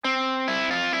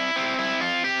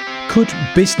Could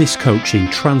business coaching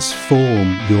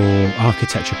transform your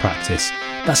architecture practice?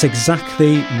 That's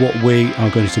exactly what we are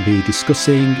going to be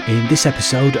discussing in this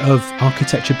episode of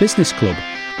Architecture Business Club,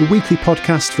 the weekly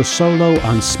podcast for solo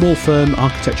and small firm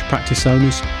architecture practice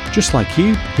owners just like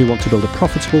you who want to build a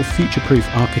profitable, future-proof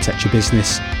architecture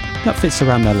business that fits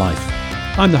around their life.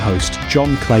 I'm the host,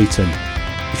 John Clayton.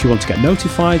 If you want to get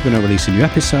notified when I release a new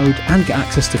episode and get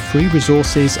access to free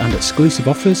resources and exclusive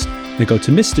offers, then go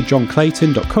to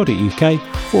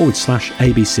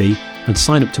mrjohnclayton.co.uk/ABC and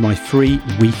sign up to my free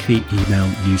weekly email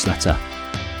newsletter.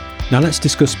 Now let's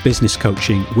discuss business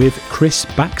coaching with Kris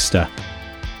Baxter.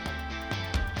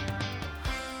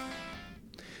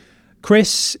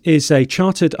 Kris is a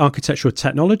chartered architectural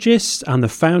technologist and the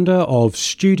founder of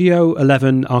Studio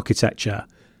 11 Architecture,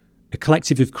 a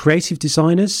collective of creative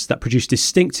designers that produce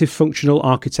distinctive functional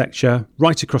architecture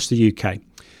right across the UK.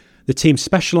 The team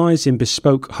specialise in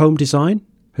bespoke home design,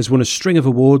 has won a string of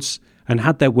awards and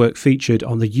had their work featured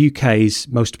on the UK's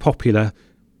most popular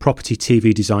property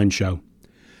TV design show.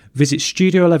 Visit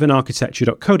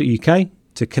studio11architecture.co.uk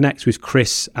to connect with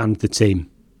Kris and the team.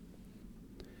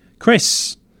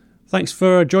 Kris, thanks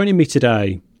for joining me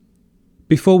today.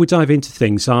 Before we dive into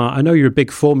things, I know you're a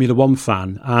big Formula One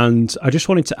fan, and I just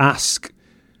wanted to ask,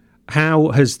 how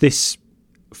has this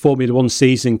Formula One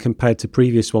season compared to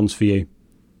previous ones for you?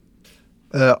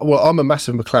 Well, I'm a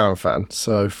massive McLaren fan,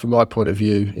 so from my point of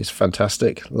view, it's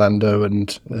fantastic. Lando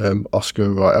and Oscar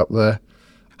are right up there.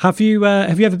 Have you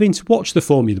ever been to watch the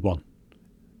Formula One?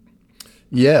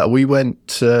 Yeah, we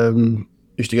went.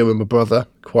 Used to go with my brother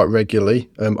quite regularly.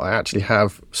 I actually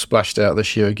have splashed out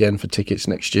this year again for tickets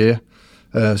next year.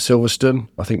 Silverstone,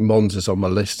 I think Monza's on my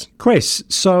list. Kris,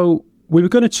 so we were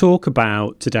going to talk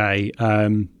about today,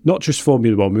 not just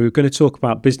Formula One, we were going to talk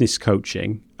about business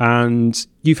coaching, and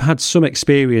you've had some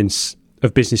experience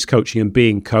of business coaching and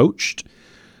being coached.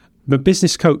 But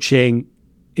business coaching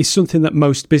is something that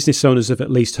most business owners have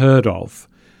at least heard of,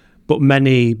 but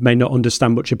many may not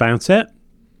understand much about it.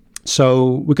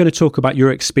 So we're going to talk about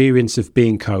your experience of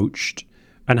being coached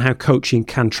and how coaching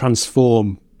can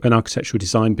transform an architectural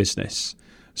design business.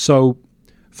 So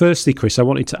firstly, Kris, I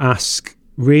wanted to ask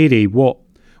really what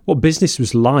business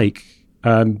was like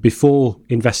before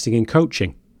investing in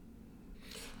coaching.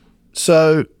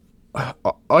 So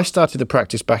I started the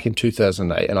practice back in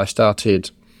 2008, and I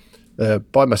started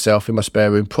by myself in my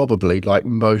spare room, probably like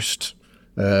most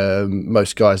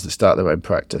guys that start their own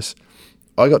practice.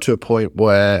 I got to a point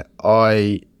where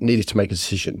I needed to make a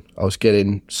decision. I was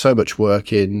getting so much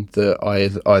work in that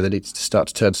I either needed to start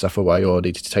to turn stuff away or I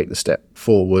needed to take the step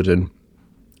forward and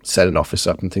set an office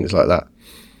up and things like that.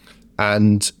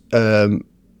 And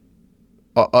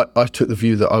I took the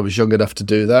view that I was young enough to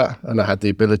do that, and I had the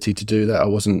ability to do that. I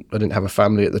didn't have a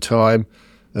family at the time,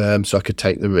 so I could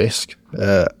take the risk.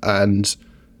 And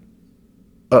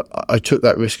I took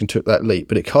that risk and took that leap,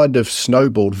 but it kind of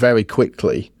snowballed very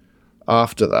quickly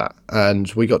after that.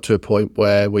 And we got to a point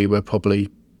where we were probably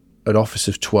an office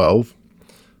of 12.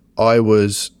 I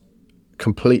was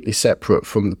completely separate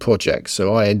from the project,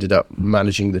 so I ended up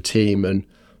managing the team and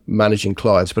managing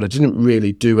clients, but I didn't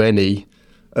really do any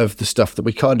of the stuff that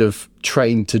we kind of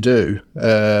trained to do,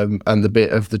 and the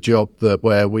bit of the job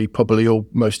where we probably all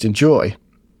most enjoy,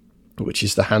 which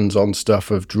is the hands-on stuff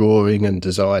of drawing and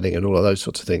designing and all of those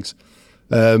sorts of things.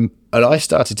 And I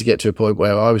started to get to a point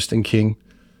where I was thinking,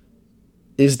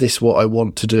 is this what I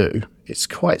want to do? It's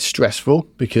quite stressful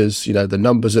because, you know, the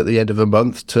numbers at the end of a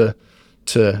month to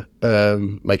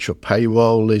make sure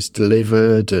payroll is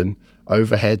delivered and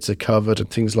overheads are covered and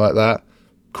things like that,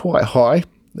 quite high.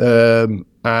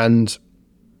 And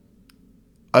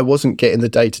I wasn't getting the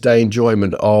day-to-day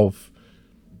enjoyment of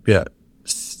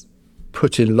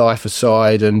putting life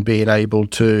aside and being able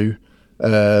to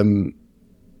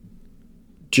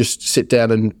just sit down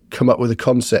and come up with a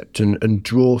concept and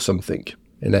draw something,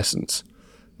 in essence.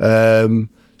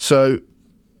 So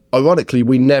ironically,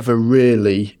 we never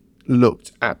really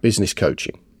looked at business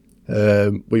coaching.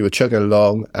 We were chugging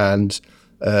along, and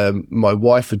my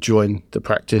wife had joined the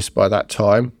practice by that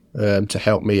time to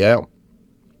help me out.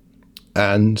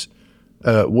 And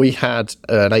we had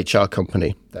an HR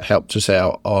company that helped us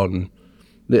out on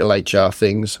little HR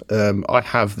things. I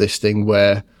have this thing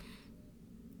where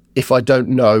if I don't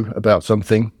know about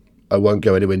something, I won't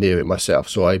go anywhere near it myself.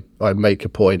 So I make a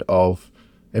point of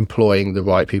employing the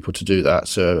right people to do that.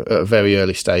 So at a very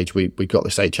early stage, we got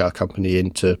this HR company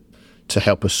in to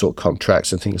help us sort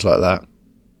contracts and things like that.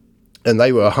 And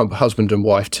they were a husband and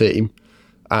wife team.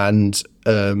 And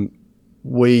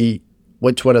we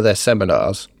went to one of their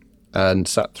seminars and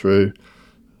sat through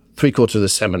 3/4 of the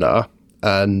seminar.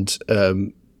 And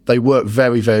they work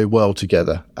very, very well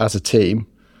together as a team.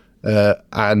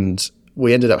 And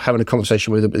we ended up having a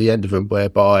conversation with them at the end of them,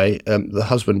 whereby the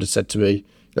husband had said to me,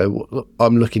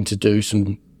 I'm looking to do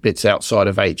some bits outside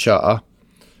of HR.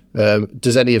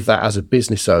 Does any of that as a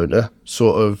business owner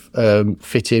sort of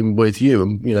fit in with you?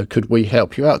 And, could we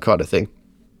help you out, kind of thing?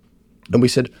 And we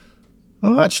said,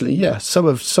 oh, actually, yeah, some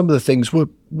of the things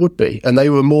would be. And they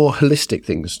were more holistic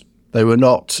things. They were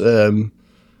not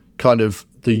kind of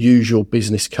the usual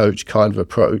business coach kind of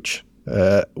approach,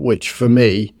 which for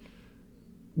me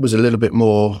was a little bit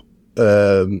more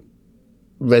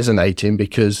resonating,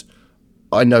 because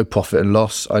I know profit and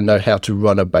loss. I know how to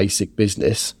run a basic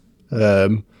business.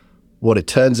 What it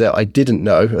turns out I didn't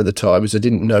know at the time is I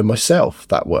didn't know myself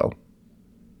that well.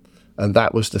 And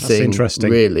that was the thing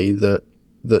really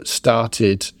that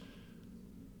started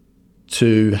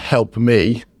to help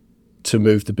me to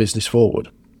move the business forward.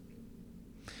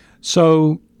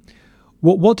 So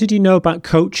what did you know about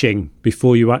coaching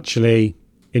before you actually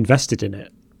invested in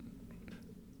it?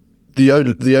 The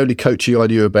only coaching I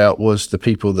knew about was the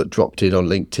people that dropped in on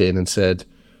LinkedIn and said,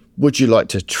 would you like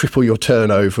to triple your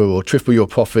turnover or triple your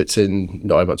profits in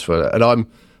 9 months further? And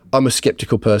I'm a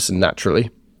skeptical person naturally.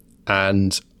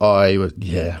 And I was,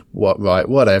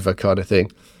 whatever kind of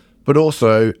thing. But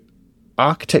also,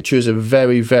 architecture is a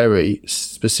very, very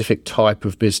specific type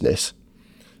of business.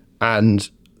 And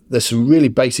there's some really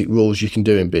basic rules you can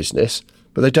do in business,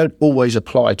 but they don't always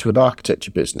apply to an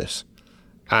architecture business.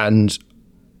 And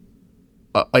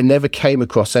I never came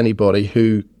across anybody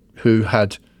who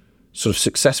had sort of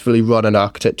successfully run an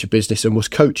architecture business and was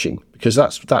coaching, because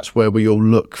that's where we all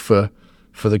look for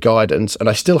the guidance. And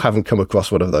I still haven't come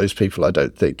across one of those people, I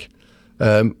don't think.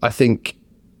 I think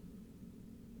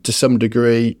to some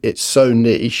degree it's so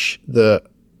niche that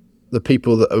the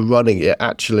people that are running it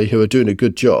actually, who are doing a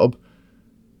good job,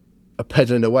 are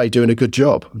peddling away doing a good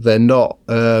job. They're not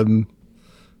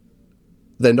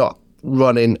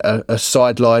running a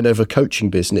sideline of a coaching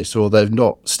business, or they've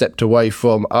not stepped away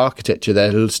from architecture.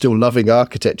 They're still loving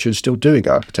architecture and still doing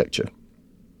architecture.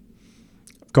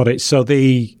 Got it. So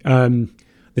the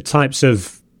types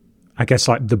of, I guess,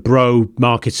 like the bro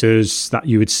marketers that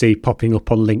you would see popping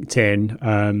up on LinkedIn,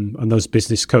 and those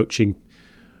business coaching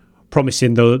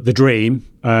promising the dream,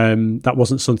 that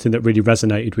wasn't something that really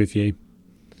resonated with you?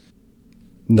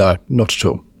 No, not at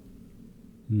all.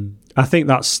 I think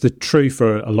that's the truth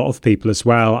for a lot of people as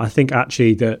well. I think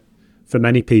actually that for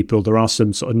many people there are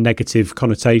some sort of negative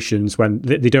connotations when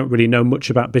they don't really know much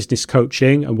about business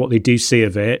coaching, and what they do see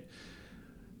of it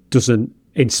doesn't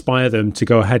inspire them to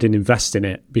go ahead and invest in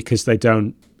it, because it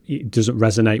doesn't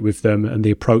resonate with them, and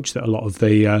the approach that a lot of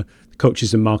the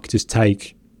coaches and marketers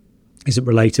take isn't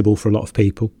relatable for a lot of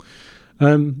people.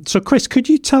 So Kris, could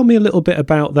you tell me a little bit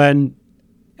about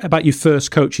your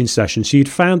first coaching session? So you'd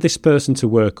found this person to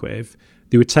work with.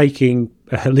 They were taking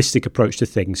a holistic approach to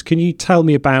things. Can you tell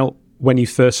me about when you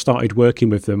first started working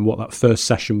with them, what that first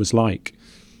session was like?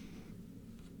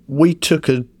 We took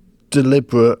a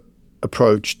deliberate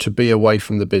approach to be away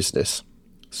from the business.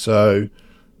 So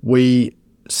we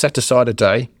set aside a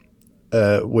day.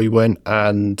 We went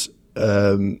and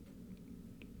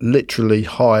literally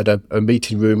hired a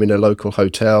meeting room in a local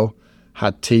hotel,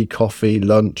 had tea, coffee,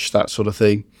 lunch, that sort of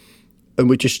thing. And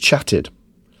we just chatted.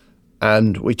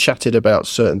 And we chatted about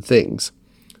certain things.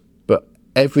 But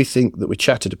everything that we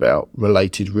chatted about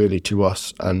related really to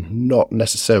us and not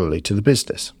necessarily to the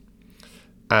business.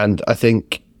 And I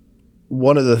think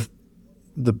one of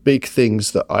the big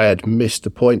things that I had missed the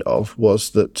point of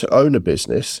was that to own a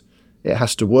business, it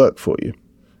has to work for you.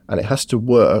 And it has to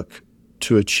work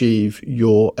to achieve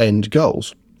your end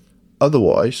goals.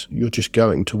 Otherwise, you're just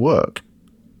going to work.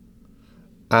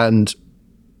 And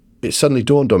it suddenly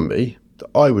dawned on me that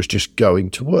I was just going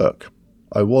to work.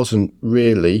 I wasn't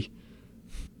really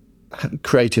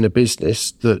creating a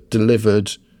business that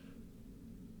delivered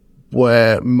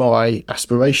where my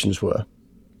aspirations were.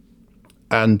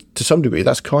 And to some degree,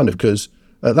 that's kind of because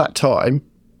at that time,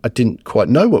 I didn't quite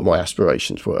know what my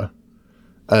aspirations were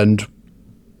and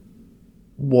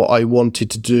what I wanted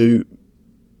to do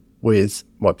with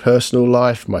my personal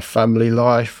life, my family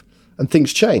life, and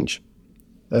things change.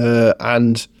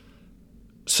 And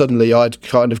suddenly I'd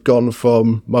kind of gone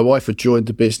from, my wife had joined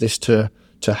the business to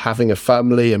having a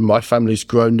family, and my family's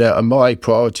grown now, and my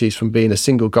priorities from being a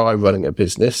single guy running a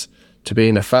business to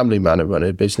being a family man and running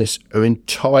a business are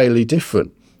entirely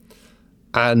different.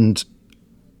 And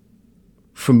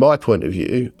from my point of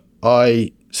view,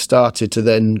 I started to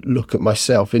then look at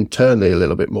myself internally a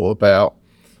little bit more about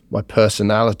my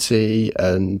personality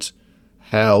and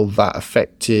how that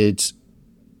affected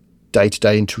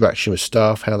day-to-day interaction with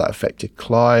staff, how that affected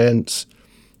clients,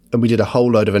 and we did a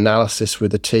whole load of analysis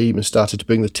with the team and started to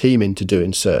bring the team into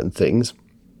doing certain things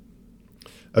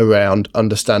around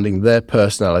understanding their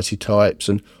personality types.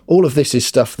 And all of this is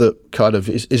stuff that kind of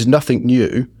is nothing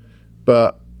new,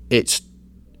 but it's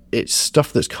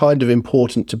stuff that's kind of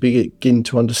important to begin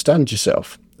to understand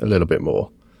yourself a little bit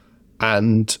more.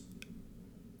 And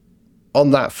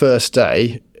on that first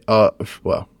day, I've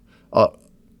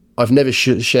never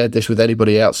shared this with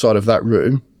anybody outside of that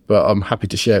room, but I'm happy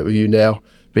to share it with you now,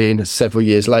 being several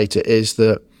years later, is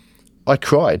that I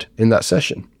cried in that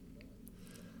session.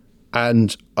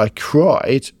 And I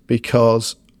cried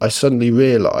because I suddenly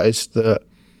realised that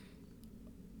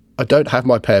I don't have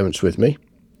my parents with me,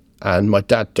 and my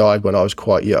dad died when I was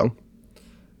quite young.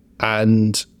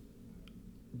 And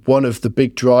one of the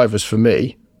big drivers for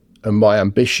me and my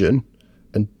ambition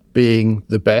and being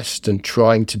the best and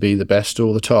trying to be the best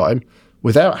all the time,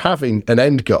 without having an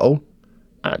end goal,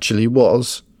 actually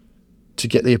was to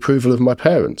get the approval of my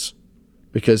parents,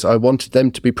 because I wanted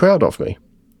them to be proud of me.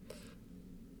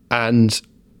 And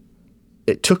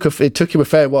it took him a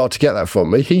fair while to get that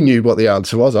from me. He knew what the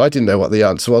answer was. I didn't know what the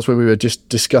answer was when we were just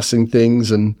discussing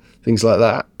things and things like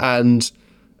that. And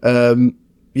I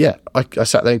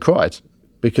sat there and cried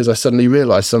because I suddenly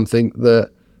realised something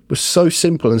that was so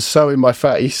simple and so in my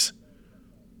face,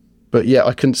 but yet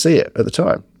I couldn't see it at the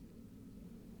time.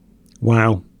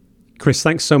 Wow. Kris,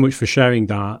 thanks so much for sharing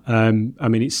that.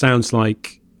 It sounds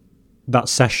like that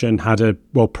session had a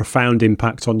profound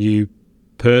impact on you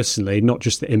personally, not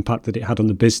just the impact that it had on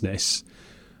the business.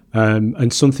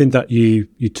 And something that you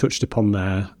touched upon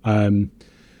there,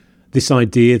 this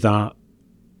idea that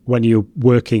when you're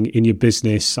working in your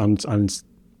business and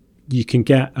you can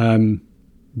get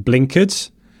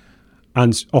blinkered,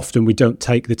 and often we don't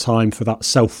take the time for that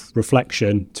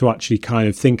self-reflection to actually kind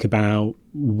of think about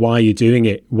why you're doing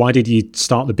it. Why did you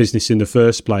start the business in the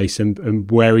first place,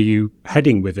 and where are you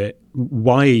heading with it?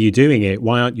 Why are you doing it?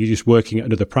 Why aren't you just working at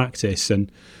another practice? And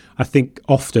I think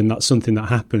often that's something that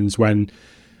happens when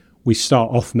we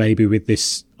start off maybe with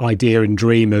this idea and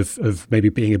dream of maybe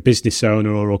being a business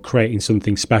owner or creating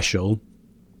something special.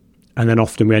 And then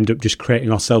often we end up just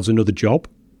creating ourselves another job.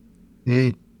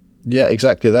 Mm. Yeah,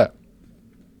 exactly that.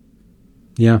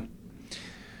 Yeah.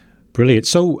 Brilliant.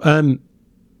 So,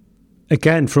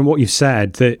 again, from what you've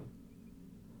said, that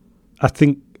I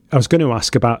think I was going to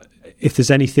ask about if there's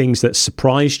any things that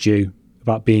surprised you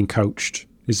about being coached.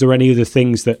 Is there any other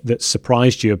things that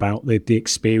surprised you about the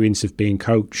experience of being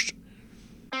coached?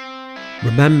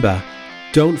 Remember,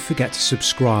 don't forget to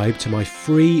subscribe to my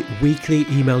free weekly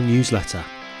email newsletter.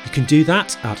 You can do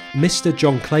that at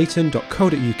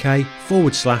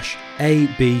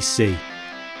mrjohnclayton.co.uk/ABC.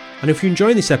 And if you're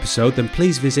enjoying this episode, then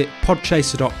please visit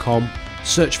podchaser.com,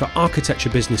 search for Architecture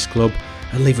Business Club,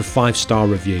 and leave a 5-star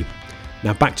review.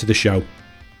 Now back to the show.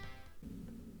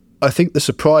 I think the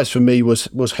surprise for me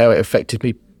was how it affected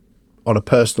me on a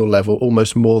personal level,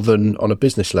 almost more than on a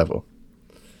business level.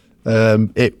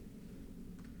 It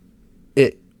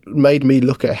made me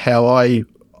look at how I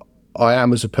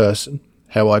am as a person,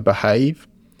 how I behave,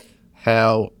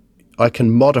 how I can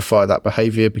modify that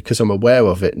behaviour because I'm aware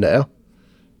of it now,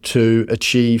 to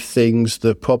achieve things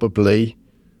that probably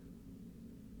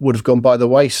would have gone by the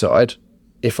wayside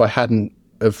if I hadn't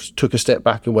have took a step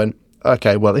back and went,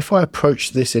 okay, well, if I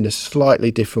approach this in a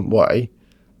slightly different way,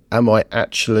 am I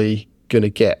actually going to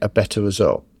get a better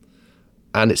result?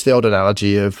 And it's the old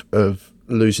analogy of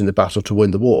losing the battle to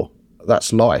win the war.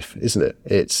 That's life, isn't it?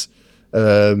 It's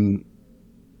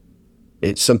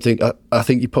something I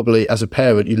think you probably, as a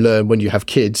parent, you learn when you have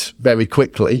kids very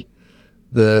quickly.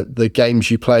 The games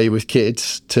you play with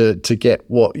kids to get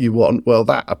what you want, well,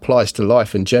 that applies to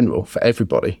life in general for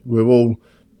everybody. We're all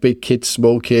big kids,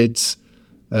 small kids,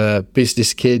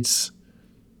 business kids,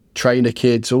 trainer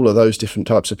kids, all of those different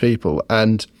types of people.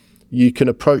 And you can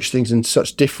approach things in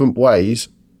such different ways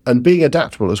and being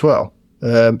adaptable as well.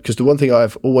 Because the one thing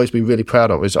I've always been really proud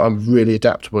of is I'm really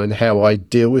adaptable in how I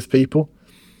deal with people.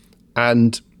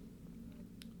 And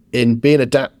in being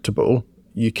adaptable,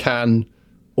 you can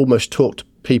almost talk to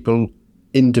people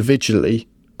individually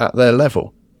at their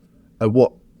level and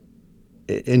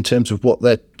in terms of what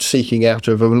they're seeking out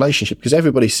of a relationship, because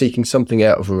everybody's seeking something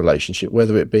out of a relationship,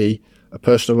 whether it be a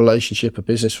personal relationship, a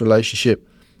business relationship.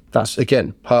 That's,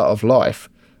 again, part of life.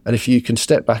 And if you can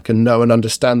step back and know and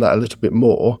understand that a little bit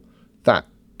more, that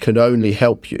can only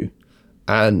help you.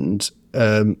 And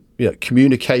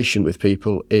communication with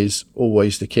people is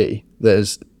always the key.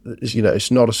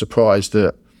 It's not a surprise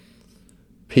that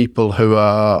people who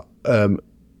are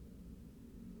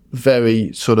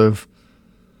very sort of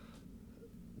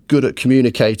good at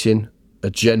communicating are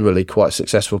generally quite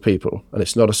successful people. And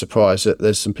it's not a surprise that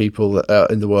there's some people that are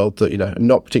in the world that, are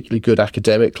not particularly good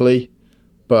academically,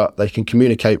 but they can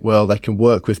communicate well, they can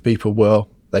work with people well,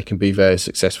 they can be very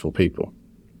successful people.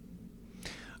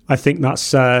 I think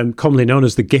that's commonly known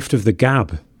as the gift of the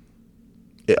gab.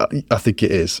 I think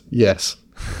it is, yes.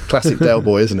 Classic Del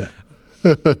Boy, isn't it?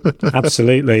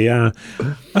 Absolutely, yeah.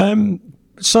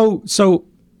 So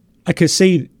I can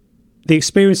see the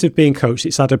experience of being coached,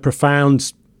 it's had a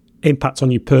profound impact on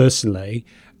you personally.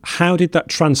 How did that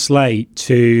translate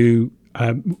to,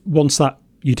 once that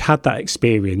you'd had that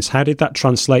experience, how did that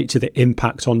translate to the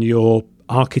impact on your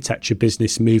architecture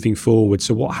business moving forward?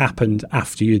 So what happened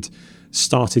after you'd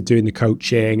started doing the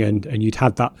coaching and you'd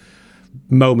had that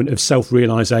moment of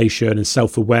self-realization and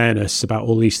self-awareness about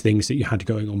all these things that you had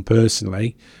going on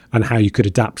personally and how you could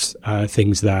adapt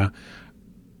things there?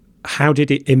 How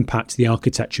did it impact the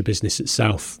architecture business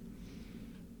itself?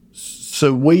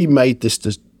 So we made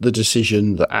the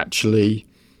decision that actually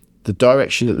the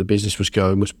direction that the business was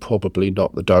going was probably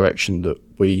not the direction that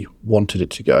we wanted it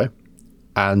to go,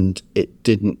 and it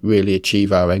didn't really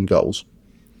achieve our end goals.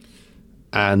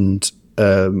 And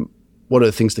one of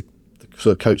the things the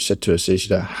sort of coach said to us is,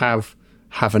 have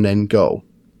an end goal,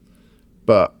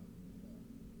 but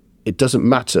it doesn't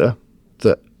matter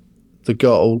that the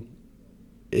goal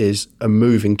is a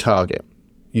moving target.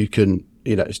 You can,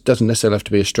 it doesn't necessarily have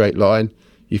to be a straight line.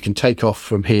 You can take off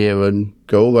from here and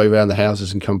go all the way around the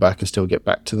houses and come back and still get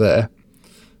back to there,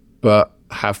 but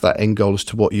have that end goal as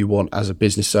to what you want as a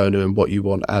business owner and what you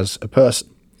want as a person.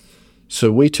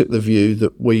 So we took the view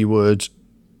that we would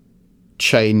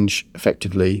change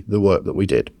effectively the work that we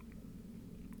did.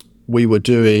 We were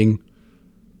doing,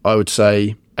 I would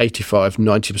say, 85,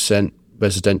 90%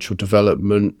 residential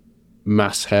development,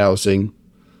 mass housing,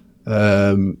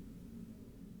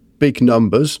 big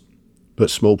numbers,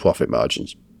 but small profit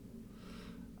margins.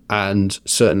 And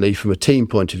certainly from a team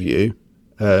point of view,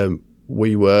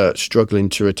 we were struggling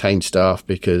to retain staff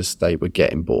because they were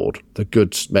getting bored. The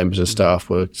good members of staff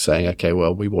were saying, okay,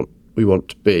 well, we want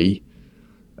to be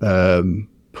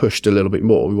pushed a little bit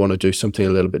more. We want to do something a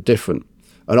little bit different.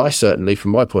 And I certainly,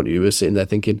 from my point of view, was sitting there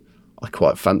thinking, I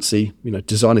quite fancy,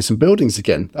 designing some buildings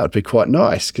again. That would be quite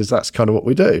nice because that's kind of what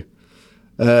we do.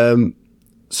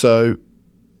 So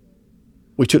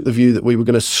we took the view that we were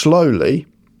going to slowly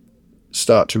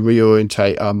start to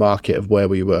reorientate our market of where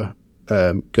we were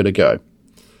going to go.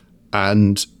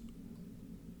 And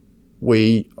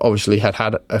we obviously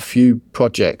had a few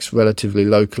projects relatively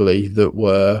locally that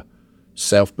were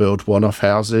self-build one-off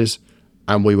houses,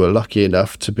 and we were lucky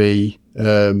enough to be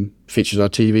featured on a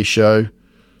TV show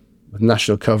with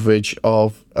national coverage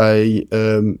of a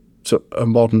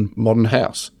modern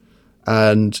house.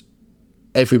 And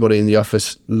everybody in the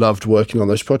office loved working on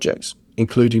those projects,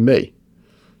 including me.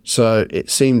 So it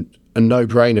seemed a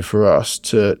no-brainer for us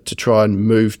to try and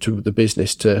move to the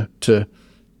business to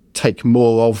take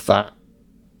more of that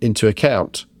into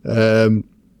account.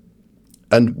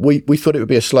 And we thought it would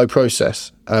be a slow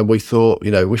process. And we thought,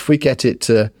 if we get it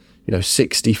to,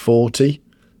 60-40,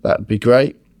 that'd be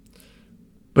great.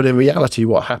 But in reality,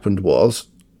 what happened was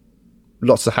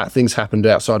lots of things happened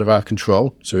outside of our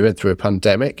control. So we went through a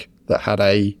pandemic that had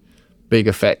a big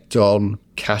effect on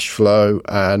cash flow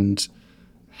and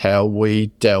how we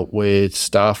dealt with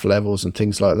staff levels and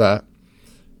things like that.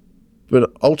 But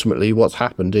ultimately what's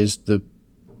happened is the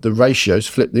ratios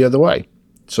flipped the other way.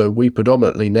 So we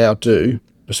predominantly now do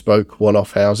bespoke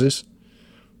one-off houses.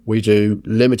 We do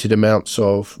limited amounts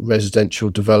of residential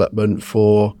development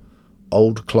for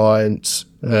old clients,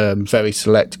 very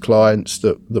select clients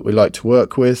that we like to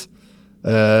work with.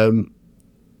 But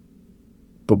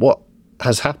what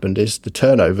has happened is the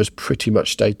turnover's pretty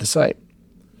much stayed the same.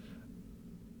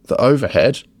 The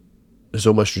overhead is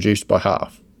almost reduced by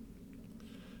half.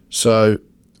 So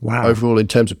overall, in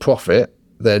terms of profit,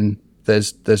 then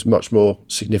there's much more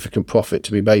significant profit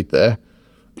to be made there.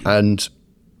 And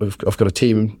I've got a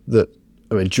team that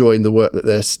are enjoying the work that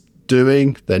they're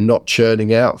doing. They're not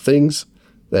churning out things.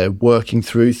 They're working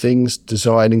through things,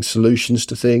 designing solutions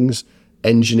to things,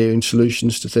 engineering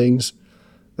solutions to things.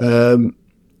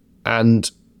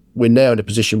 And we're now in a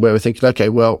position where we're thinking, okay,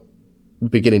 well, we're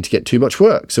beginning to get too much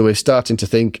work. So we're starting to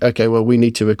think, okay, well, we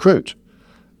need to recruit.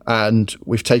 And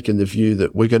we've taken the view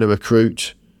that we're going to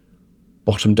recruit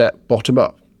bottom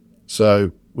up.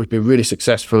 So we've been really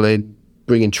successful in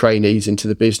bringing trainees into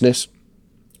the business,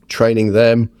 training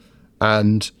them,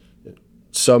 and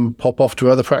some pop off to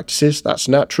other practices. That's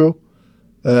natural.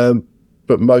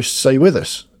 But most stay with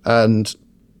us and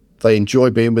they enjoy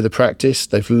being with the practice.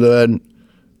 They've learned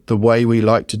the way we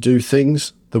like to do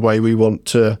things, the way we want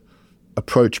to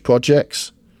approach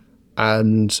projects,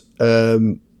 And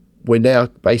we're now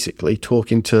basically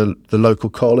talking to the local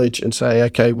college and say,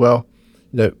 okay, well,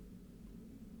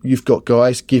 you've got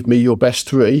guys, give me your best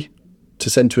 3 to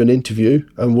send to an interview,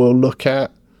 and we'll look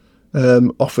at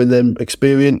offering them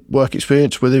work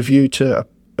experience with a view to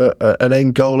an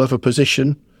end goal of a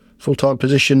position, full-time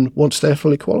position, once they're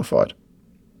fully qualified.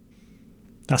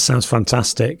 That sounds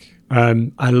fantastic.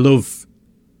 I love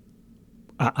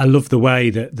the way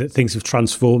that things have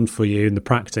transformed for you in the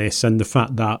practice, and the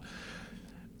fact that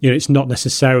it's not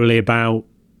necessarily about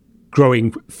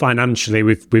growing financially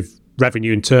with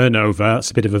revenue and turnover. That's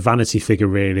a bit of a vanity figure,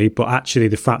 really. But actually,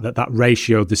 the fact that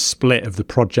ratio, the split of the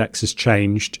projects has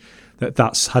changed,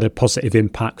 that's had a positive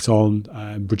impact on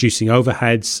reducing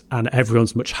overheads, and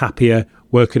everyone's much happier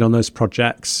working on those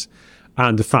projects.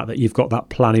 And the fact that you've got that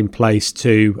plan in place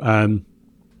to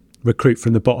recruit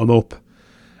from the bottom up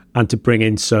and to bring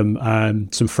in some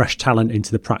fresh talent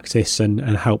into the practice and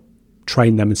help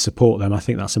train them and support them, I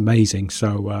think that's amazing.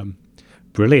 So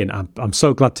brilliant. I'm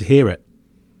so glad to hear it.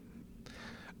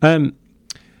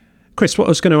 Kris, what I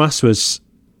was going to ask was,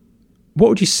 what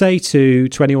would you say to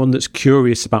anyone that's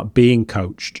curious about being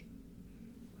coached?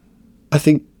 I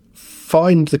think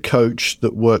find the coach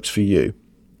that works for you.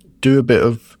 Do a bit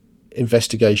of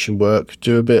investigation work.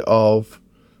 Do a bit of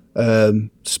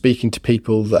speaking to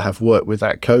people that have worked with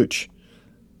that coach.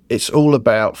 It's all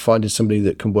about finding somebody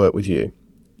that can work with you.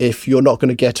 If you're not going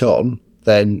to get on,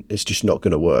 then it's just not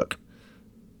going to work.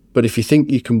 But if you think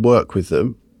you can work with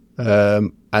them,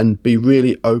 and be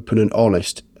really open and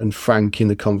honest and frank in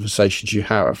the conversations you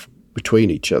have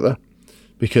between each other,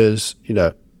 because,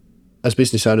 as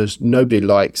business owners, nobody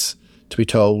likes to be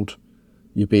told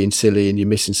you're being silly and you're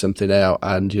missing something out,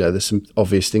 and, there's some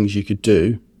obvious things you could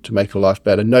do to make a life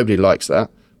better. Nobody likes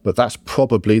that, but that's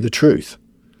probably the truth.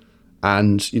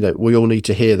 And, we all need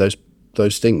to hear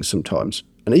those things sometimes.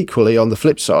 And equally, on the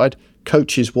flip side,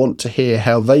 coaches want to hear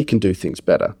how they can do things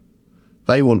better.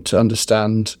 They want to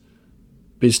understand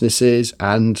businesses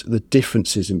and the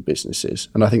differences in businesses.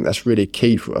 And I think that's really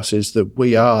key for us, is that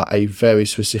we are a very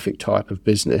specific type of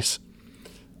business,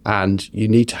 and you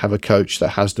need to have a coach that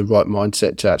has the right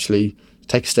mindset to actually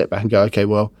take a step back and go, okay,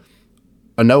 well,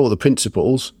 I know all the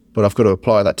principles, but I've got to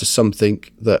apply that to something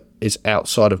that is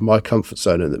outside of my comfort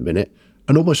zone at the minute,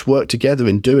 and almost work together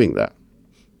in doing that.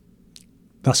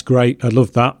 That's great. I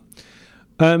love that.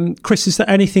 Kris, is there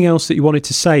anything else that you wanted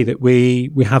to say that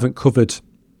we haven't covered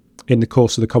in the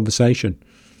course of the conversation?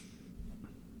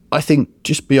 I think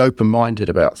just be open-minded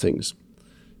about things.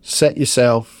 Set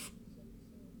yourself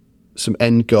some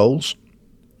end goals.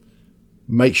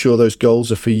 Make sure those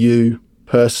goals are for you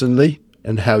personally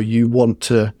and how you want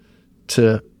to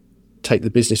take the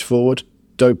business forward.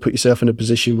 Don't put yourself in a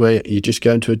position where you're just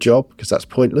going to a job, because that's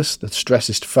pointless. The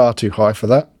stress is far too high for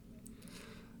that.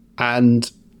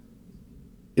 And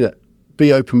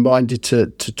be open-minded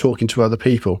to talking to other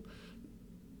people.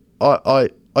 I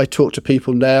talk to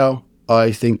people now.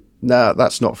 I think, nah,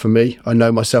 that's not for me. I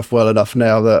know myself well enough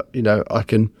now that, I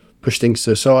can push things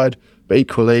to the side. But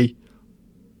equally,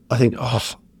 I think, I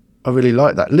really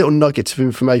like that. Little nuggets of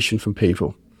information from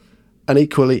people. And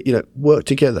equally, work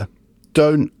together.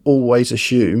 Don't always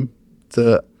assume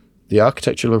that the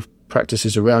architectural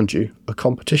practices around you are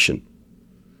competition.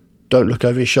 Don't look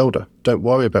over your shoulder. Don't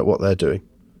worry about what they're doing.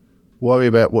 Worry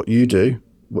about what you do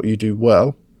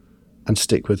well, and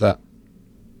stick with that.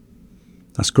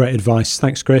 That's great advice.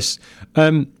 Thanks, Kris.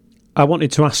 I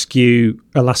wanted to ask you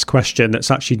a last question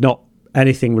that's actually not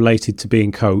anything related to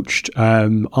being coached.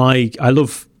 I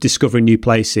love discovering new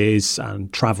places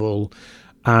and travel,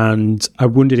 and I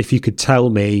wondered if you could tell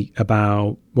me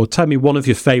one of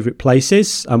your favourite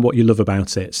places and what you love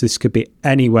about it. So this could be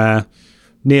anywhere,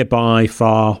 nearby,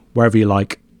 far, wherever you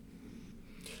like.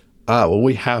 Well,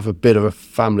 we have a bit of a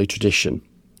family tradition,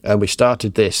 and we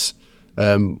started this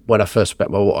when I first met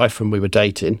my wife and we were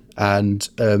dating, and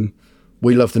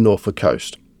we love the Norfolk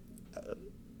coast.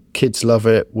 Kids love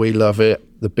it, we love it,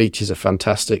 the beaches are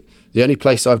fantastic. The only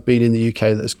place I've been in the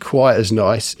UK that's quite as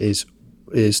nice is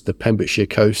the Pembrokeshire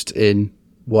coast in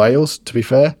Wales, to be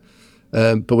fair.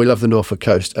 But we love the Norfolk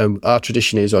coast, and our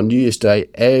tradition is on New Year's Day,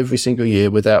 every single year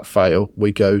without fail,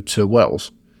 we go to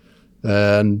Wales.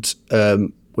 And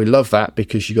we love that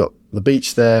because you got the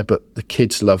beach there, but the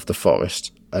kids love the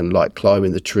forest and like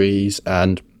climbing the trees.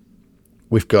 And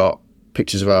we've got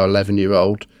pictures of our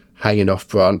 11-year-old hanging off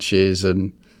branches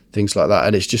and things like that.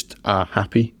 And it's just our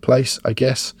happy place, I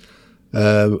guess.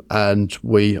 And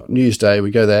New Year's Day,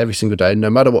 we go there every single day, no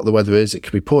matter what the weather is. It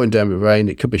could be pouring down with rain,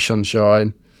 it could be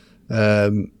sunshine.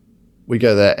 We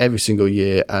go there every single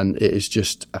year, and it is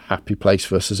just a happy place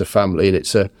for us as a family. And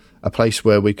it's a place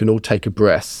where we can all take a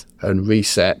breath and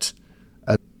reset.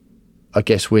 And I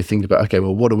guess we're thinking about, okay,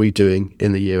 well, what are we doing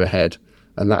in the year ahead?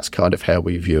 And that's kind of how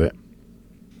we view it.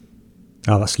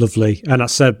 Oh, that's lovely. And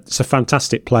it's a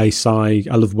fantastic place. I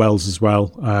love Wells as well.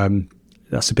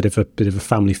 That's a bit of a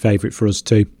family favourite for us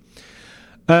too.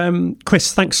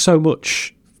 Kris, thanks so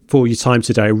much for your time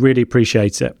today. I really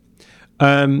appreciate it.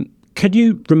 Can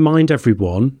you remind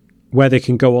everyone where they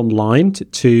can go online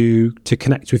to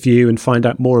connect with you and find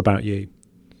out more about you?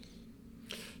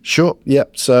 Sure.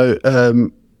 Yep. So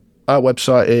our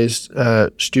website is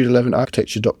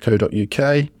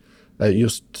studio11architecture.co.uk. You'll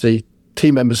see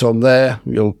team members on there.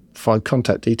 You'll find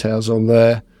contact details on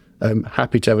there. I'm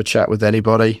happy to have a chat with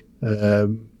anybody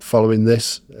following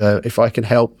this. If I can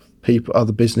help people,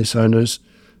 other business owners,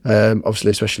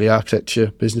 obviously especially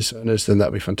architecture business owners, then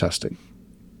that'd be fantastic.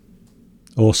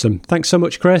 Awesome. Thanks so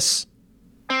much, Kris.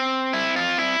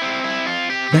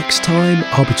 Next time,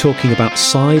 I'll be talking about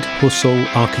side hustle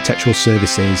architectural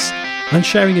services and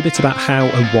sharing a bit about how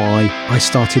and why I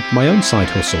started my own side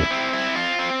hustle.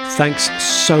 Thanks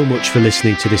so much for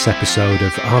listening to this episode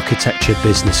of Architecture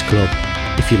Business Club.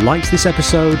 If you liked this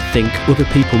episode, think other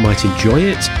people might enjoy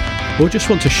it, or just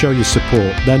want to show your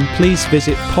support, then please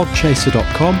visit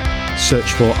podchaser.com,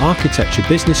 search for Architecture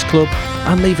Business Club,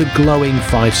 and leave a glowing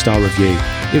 5-star review.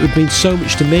 It would mean so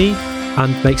much to me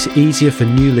and makes it easier for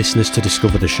new listeners to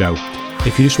discover the show.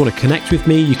 If you just want to connect with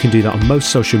me, you can do that on most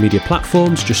social media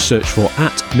platforms. Just search for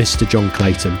 @Mr. John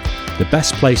Clayton. The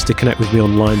best place to connect with me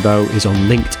online, though, is on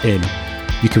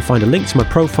LinkedIn. You can find a link to my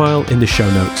profile in the show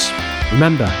notes.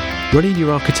 Remember, running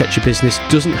your architecture business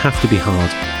doesn't have to be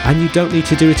hard, and you don't need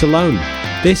to do it alone.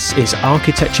 This is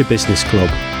Architecture Business Club,